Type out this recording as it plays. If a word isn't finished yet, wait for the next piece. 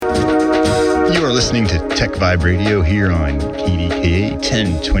listening to Tech Vibe Radio here on KDKA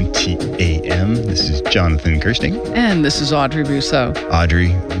 1020 AM. This is Jonathan Kirsting. And this is Audrey Rousseau.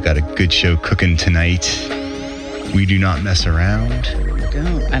 Audrey, we've got a good show cooking tonight. We do not mess around. We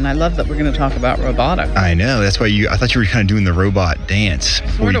don't. And I love that we're going to talk about robotics. I know. That's why I thought you were kind of doing the robot dance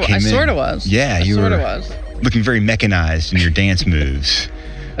before you came in. I sort of was. Yeah, you were looking very mechanized in your dance moves.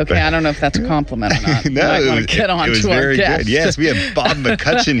 Okay, I don't know if that's a compliment or not. No, I want to get on it was to very our guest. good. Yes, we have Bob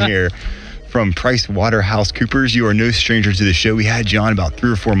McCutcheon here from PriceWaterhouseCoopers. You are no stranger to the show. We had you on about 3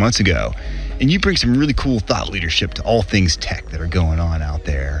 or 4 months ago. And you bring some really cool thought leadership to all things tech that are going on out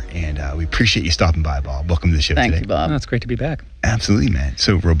there. And we appreciate you stopping by, Bob. Welcome to the show today. Thank you, Bob. Oh, it's great to be back. Absolutely, man.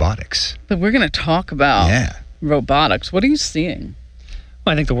 So robotics. So we're going to talk about robotics. What are you seeing?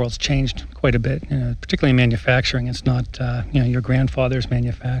 Well, I think the world's changed quite a bit, particularly in manufacturing. It's not, your grandfather's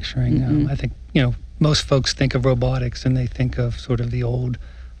manufacturing. Mm-hmm. I think, most folks think of robotics and they think of sort of the old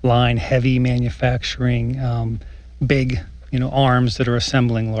line, heavy manufacturing, big, arms that are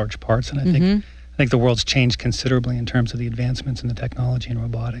assembling large parts. And I think the world's changed considerably in terms of the advancements in the technology and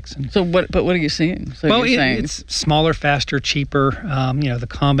robotics. And so, what are you seeing? So well, it's smaller, faster, cheaper. The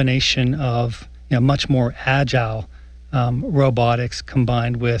combination of much more agile robotics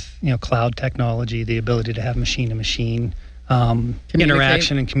combined with cloud technology, the ability to have machine-to-machine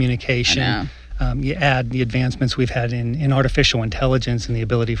interaction and communication. You add the advancements we've had in artificial intelligence and the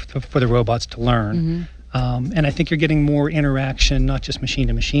ability for the robots to learn. And I think you're getting more interaction, not just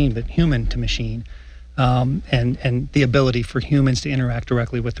machine-to-machine, but human-to-machine. And the ability for humans to interact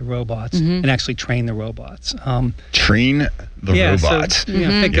directly with the robots and actually train the robots. Train the robots. So,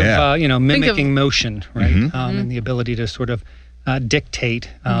 think of mimicking motion, right? And the ability to sort of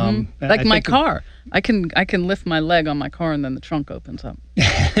dictate. Like my car. I can lift my leg on my car and then the trunk opens up.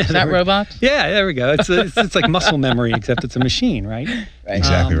 Is that robots? Yeah, there we go. It's like muscle memory, except it's a machine, right?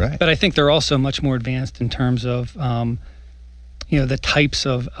 Exactly right. But I think they're also much more advanced in terms of the types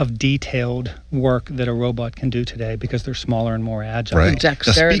of detailed work that a robot can do today because they're smaller and more agile. Right.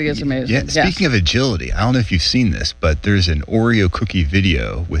 Dexterity is amazing. Yeah, speaking of agility, I don't know if you've seen this, but there's an Oreo cookie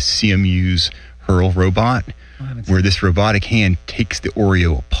video with CMU's Hurl robot where this robotic hand takes the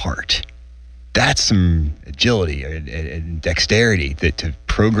Oreo apart. That's some agility and dexterity to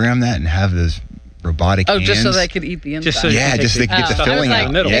program that and have those robotic hands. Just so they could eat the inside. Just so they could get the filling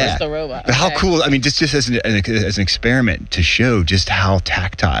out. Yeah. The robot. But how cool, just as an experiment to show just how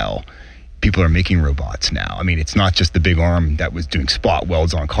tactile people are making robots now. It's not just the big arm that was doing spot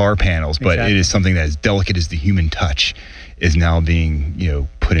welds on car panels, but it is something that is delicate as the human touch is now being,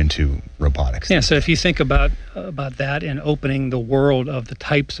 put into robotics. Yeah, so if you think about that and opening the world of the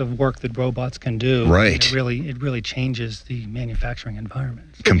types of work that robots can do, it really changes the manufacturing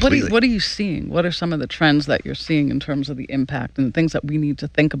environment. Completely. What are you seeing? What are some of the trends that you're seeing in terms of the impact and the things that we need to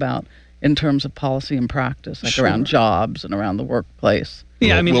think about in terms of policy and practice, like around jobs and around the workplace?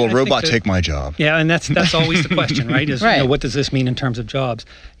 Yeah, will a robot take my job? Yeah, and that's always the question, right? Is what does this mean in terms of jobs?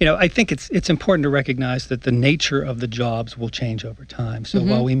 I think it's important to recognize that the nature of the jobs will change over time. So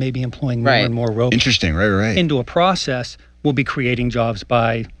while we may be employing more and more robots into a process, we'll be creating jobs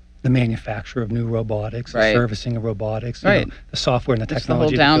by the manufacture of new robotics, the servicing of robotics, the software and the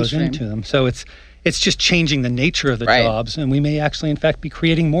technology that goes into them. So it's just changing the nature of the jobs, and we may actually, in fact, be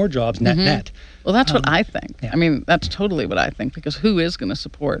creating more jobs net. Well, that's what I think. Yeah. That's totally what I think, because who is going to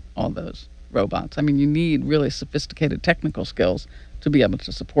support all those robots? You need really sophisticated technical skills to be able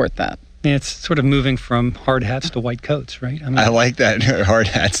to support that. Yeah, it's sort of moving from hard hats to white coats, right? I like that, hard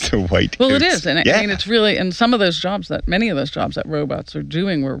hats to white coats. Well, it is. And it's really, and many of those jobs that robots are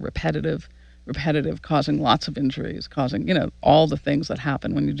doing were repetitive, causing lots of injuries, causing, all the things that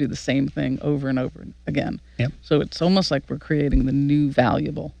happen when you do the same thing over and over again. Yep. So it's almost like we're creating the new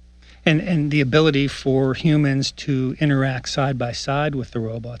valuable. And the ability for humans to interact side by side with the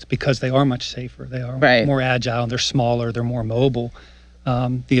robots, because they are much safer, they are more agile, they're smaller, they're more mobile.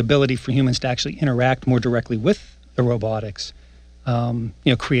 The ability for humans to actually interact more directly with the robotics,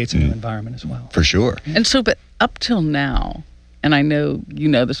 creates a new environment as well. For sure. And so, but up till now, and I know you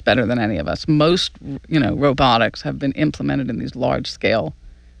know this better than any of us, most, robotics have been implemented in these large-scale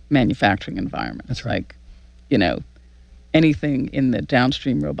manufacturing environments. That's right. Like, anything in the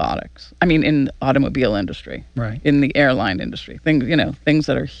downstream robotics. In the automobile industry. Right. In the airline industry. Things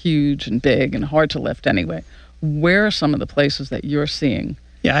that are huge and big and hard to lift anyway. Where are some of the places that you're seeing?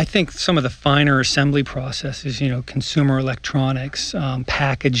 Yeah, I think some of the finer assembly processes, consumer electronics,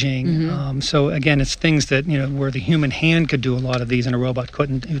 packaging. So again, it's things that, where the human hand could do a lot of these and a robot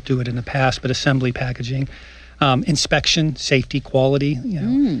couldn't do it in the past, but assembly, packaging, inspection, safety, quality.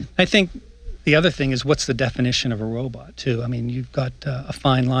 I think the other thing is, what's the definition of a robot too? You've got a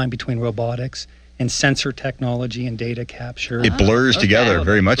fine line between robotics and sensor technology and data capture. It blurs together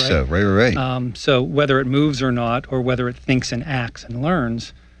very much so. Right. So whether it moves or not, or whether it thinks and acts and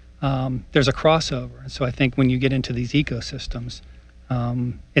learns, there's a crossover. And so I think when you get into these ecosystems,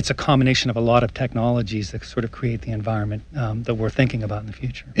 it's a combination of a lot of technologies that sort of create the environment that we're thinking about in the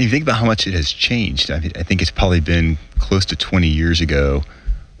future. And you think about how much it has changed. I think it's probably been close to 20 years ago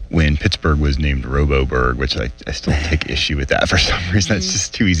when Pittsburgh was named Roboburg, which I still take issue with that for some reason. It's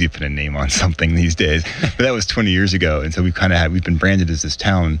just too easy to put a name on something these days. But that was 20 years ago. And so we've been branded as this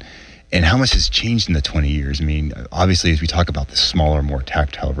town. And how much has changed in the 20 years? I mean, obviously, as we talk about the smaller, more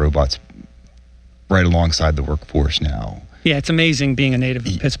tactile robots right alongside the workforce now. Yeah, it's amazing being a native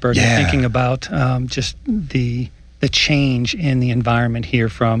of Pittsburgh and thinking about just the change in the environment here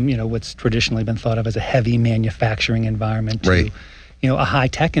from, what's traditionally been thought of as a heavy manufacturing environment to, a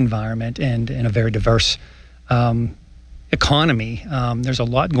high-tech environment and a very diverse economy. There's a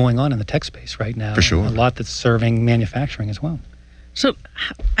lot going on in the tech space right now. For sure. A lot that's serving manufacturing as well. So,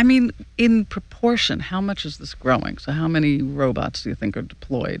 I mean, in proportion, how much is this growing? So how many robots do you think are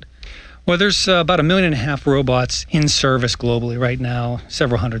deployed? Well, there's about 1.5 million robots in service globally right now.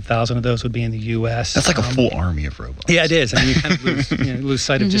 Several 100,000 of those would be in the U.S. That's like a full army of robots. Yeah, it is. I mean, you kind of lose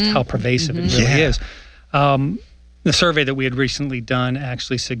sight of just how pervasive it really is. The survey that we had recently done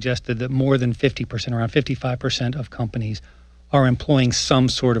actually suggested that more than 50%, around 55% of companies are employing some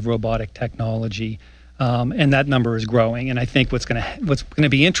sort of robotic technology. And that number is growing. And I think what's going to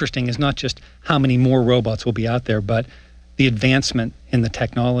be interesting is not just how many more robots will be out there, but the advancement in the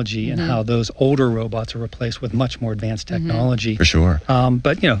technology and how those older robots are replaced with much more advanced technology. For sure.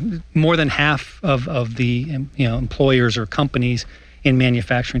 But more than half of the employers or companies in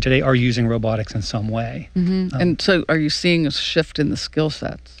manufacturing today are using robotics in some way. And so are you seeing a shift in the skill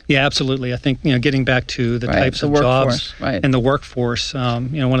sets? Yeah, absolutely. I think, getting back to the types of jobs and the workforce,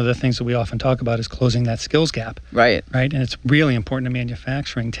 one of the things that we often talk about is closing that skills gap. Right. And it's really important in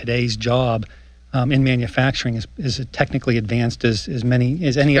manufacturing. Today's job in manufacturing is as technically advanced as any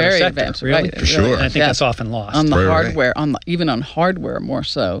other sector. Advanced, really. right. For sure. And I think that's often lost. On the hardware, even on hardware more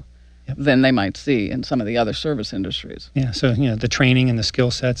so than they might see in some of the other service industries. Yeah, so the training and the skill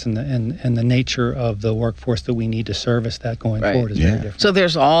sets and the nature of the workforce that we need to service that going forward is very different. So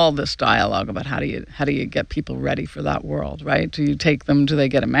there's all this dialogue about how do you get people ready for that world, right? Do they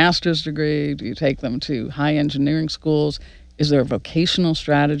get a master's degree? Do you take them to high engineering schools? Is there a vocational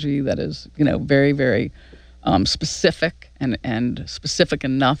strategy that is, very, very specific and specific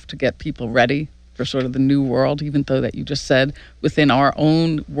enough to get people ready for sort of the new world, even though that you just said within our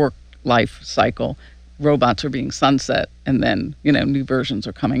own work life cycle, robots are being sunset and then, new versions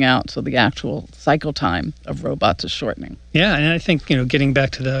are coming out. So the actual cycle time of robots is shortening. Yeah, and I think, getting back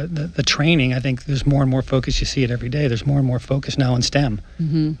to the training, I think there's more and more focus. You see it every day. There's more and more focus now on STEM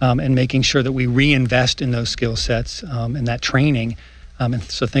and making sure that we reinvest in those skill sets and that training. And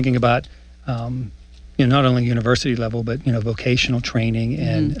so thinking about, not only university level, but, vocational training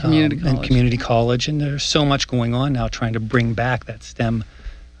and community college. And there's so much going on now trying to bring back that STEM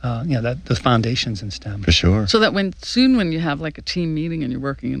the foundations in STEM. For sure. So that when you have like a team meeting and you're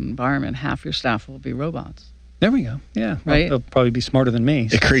working in an environment, half your staff will be robots. There we go. Yeah. Right. They'll probably be smarter than me.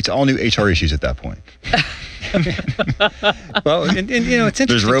 It creates all new HR issues at that point. Well, and it's interesting.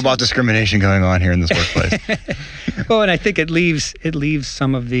 There's robot discrimination going on here in this workplace. Well, and I think it leaves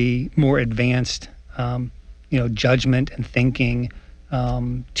some of the more advanced, judgment and thinking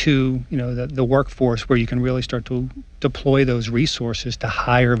to the workforce, where you can really start to deploy those resources to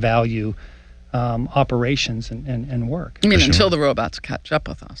higher value operations and work. I mean, until the robots catch up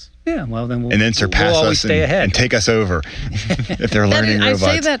with us. Yeah, well, then then surpass we'll us stay ahead and take us over. If they're learning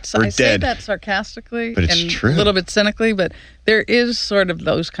robots, I say that sarcastically but it's and true. A little bit cynically, but there is sort of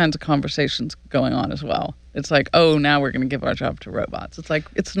those kinds of conversations going on as well. It's like, oh, now we're going to give our job to robots. It's like,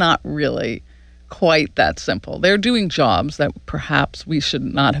 it's not really quite that simple. They're doing jobs that perhaps we should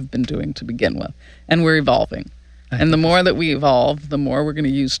not have been doing to begin with, and we're evolving. And the more that we evolve, the more we're going to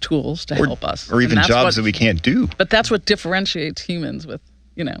use tools to help us. Or even jobs that we can't do. But that's what differentiates humans with,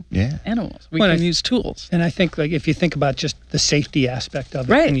 animals. We can use tools. And I think, if you think about just the safety aspect of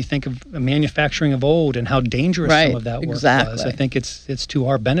it, and you think of manufacturing of old and how dangerous some of that work was, I think it's to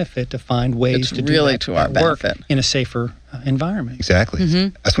our benefit to find ways to do that work in a safer environment. Exactly. I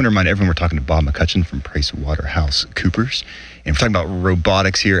just want to remind everyone we're talking to Bob McCutcheon from PriceWaterhouseCoopers. And we're talking about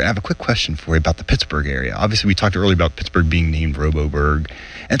robotics here. And I have a quick question for you about the Pittsburgh area. Obviously, we talked earlier about Pittsburgh being named Roboburg.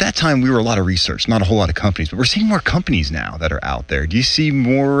 At that time, we were a lot of research, not a whole lot of companies. But we're seeing more companies now that are out there. Do you see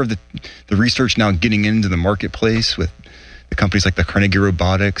more of the research now getting into the marketplace with the companies like the Carnegie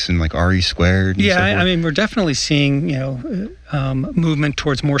Robotics and like RE Squared. And Yeah, so forth? I mean, we're definitely seeing, movement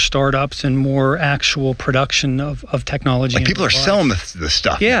towards more startups and more actual production of technology. Like people are selling the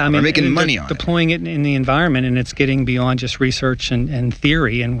stuff. Yeah, I mean, they're making money they're on it. deploying it in the environment, and it's getting beyond just research and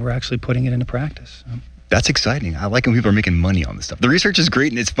theory, and we're actually putting it into practice. So. That's exciting. I like when people are making money on this stuff. The research is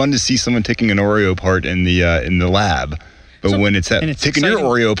great, and it's fun to see someone taking an Oreo apart in the lab. But when it's taking exciting. your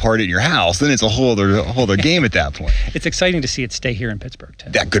Oreo apart at your house, then it's a whole other game at that point. It's exciting to see it stay here in Pittsburgh,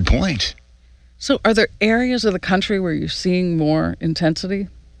 too. That good point. So are there areas of the country where you're seeing more intensity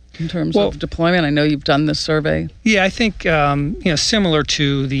in terms of deployment? I know you've done this survey. Yeah, I think, similar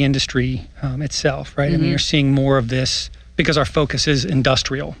to the industry itself, right? Mm-hmm. I mean, you're seeing more of this because our focus is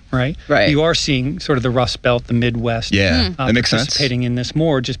industrial, right? Right. You are seeing sort of the Rust Belt, the Midwest. Yeah, that makes sense. Participating in this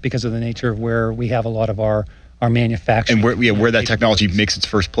more just because of the nature of where we have a lot of our manufacturing. And where that technology makes its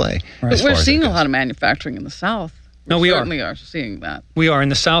first play. Right. But we're seeing a lot of manufacturing in the South. We certainly are seeing that. We are, and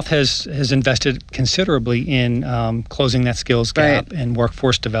the South has invested considerably in closing that skills gap and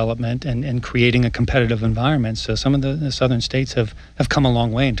workforce development and creating a competitive environment. So some of the southern states have come a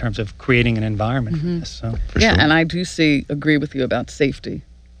long way in terms of creating an environment for this. So Yeah, and I do agree with you about safety,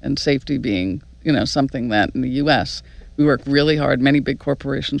 and safety being something that in the U.S. we work really hard. Many big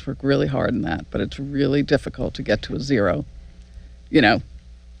corporations work really hard in that, but it's really difficult to get to a zero,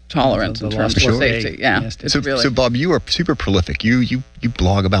 tolerance in terms of safety. Yeah. So Bob, you are super prolific. You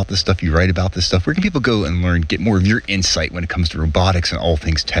blog about this stuff. You write about this stuff. Where can people go and get more of your insight when it comes to robotics and all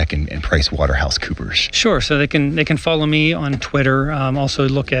things tech and PriceWaterhouseCoopers? Sure. So they can follow me on Twitter. Also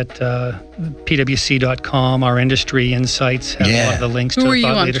look at pwc.com. Our industry insights have a lot of the links to Who are you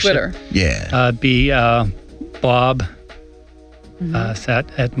on leadership. Twitter? Yeah. Bob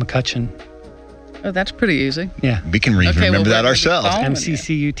at McCutcheon. Oh, that's pretty easy. Yeah. We can remember that ourselves.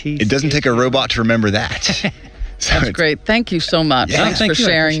 MCCUT. It doesn't take a robot to remember that. That's great. Thank you so much. Yeah. Thanks for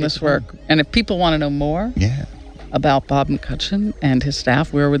sharing this work. And if people want to know more about Bob McCutcheon and his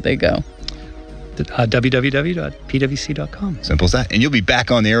staff, where would they go? www.pwc.com. Simple as that. And you'll be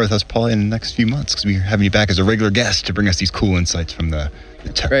back on the air with us probably in the next few months because we're having you back as a regular guest to bring us these cool insights from the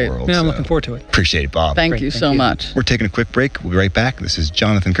tech world. Yeah, I'm looking forward to it. Appreciate it, Bob. Thank you so much. We're taking a quick break. We'll be right back. This is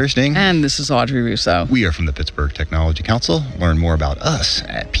Jonathan Kirsting. And this is Audrey Russo. We are from the Pittsburgh Technology Council. Learn more about us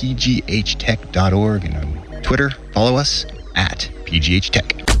at pghtech.org and on Twitter, follow us at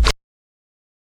pghtech.